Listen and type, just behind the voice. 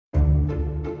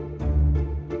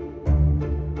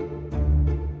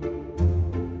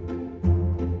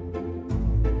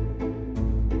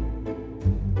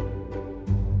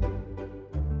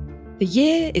The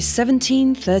year is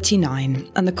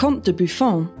 1739, and the Comte de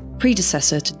Buffon,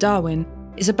 predecessor to Darwin,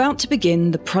 is about to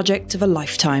begin the project of a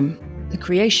lifetime, the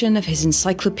creation of his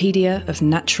Encyclopedia of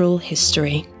Natural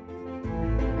History.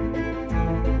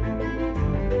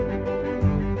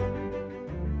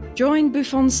 Join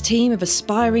Buffon's team of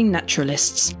aspiring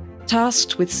naturalists,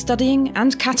 tasked with studying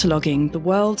and cataloguing the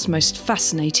world's most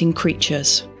fascinating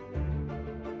creatures.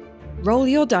 Roll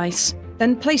your dice,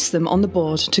 then place them on the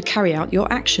board to carry out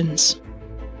your actions.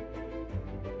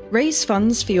 Raise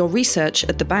funds for your research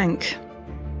at the bank.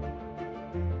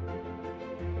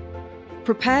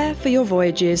 Prepare for your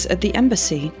voyages at the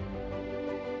embassy.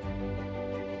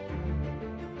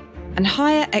 And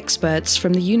hire experts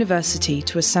from the university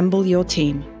to assemble your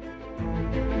team.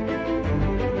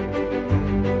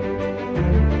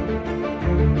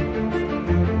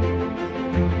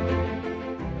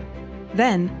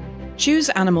 Then, choose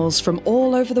animals from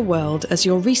all over the world as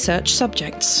your research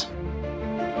subjects.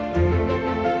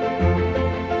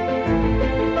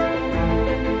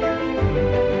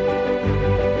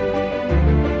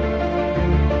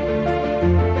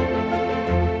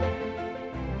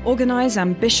 Organise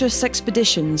ambitious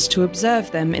expeditions to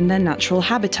observe them in their natural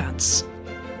habitats.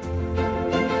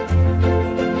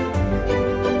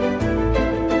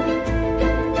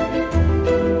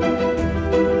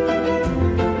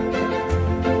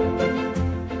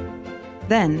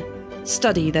 Then,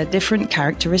 study their different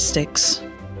characteristics.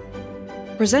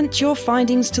 Present your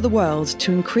findings to the world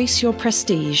to increase your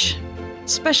prestige.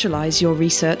 Specialise your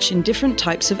research in different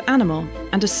types of animal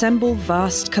and assemble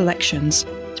vast collections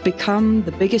to become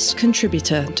the biggest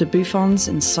contributor to Buffon's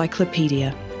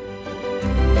Encyclopedia.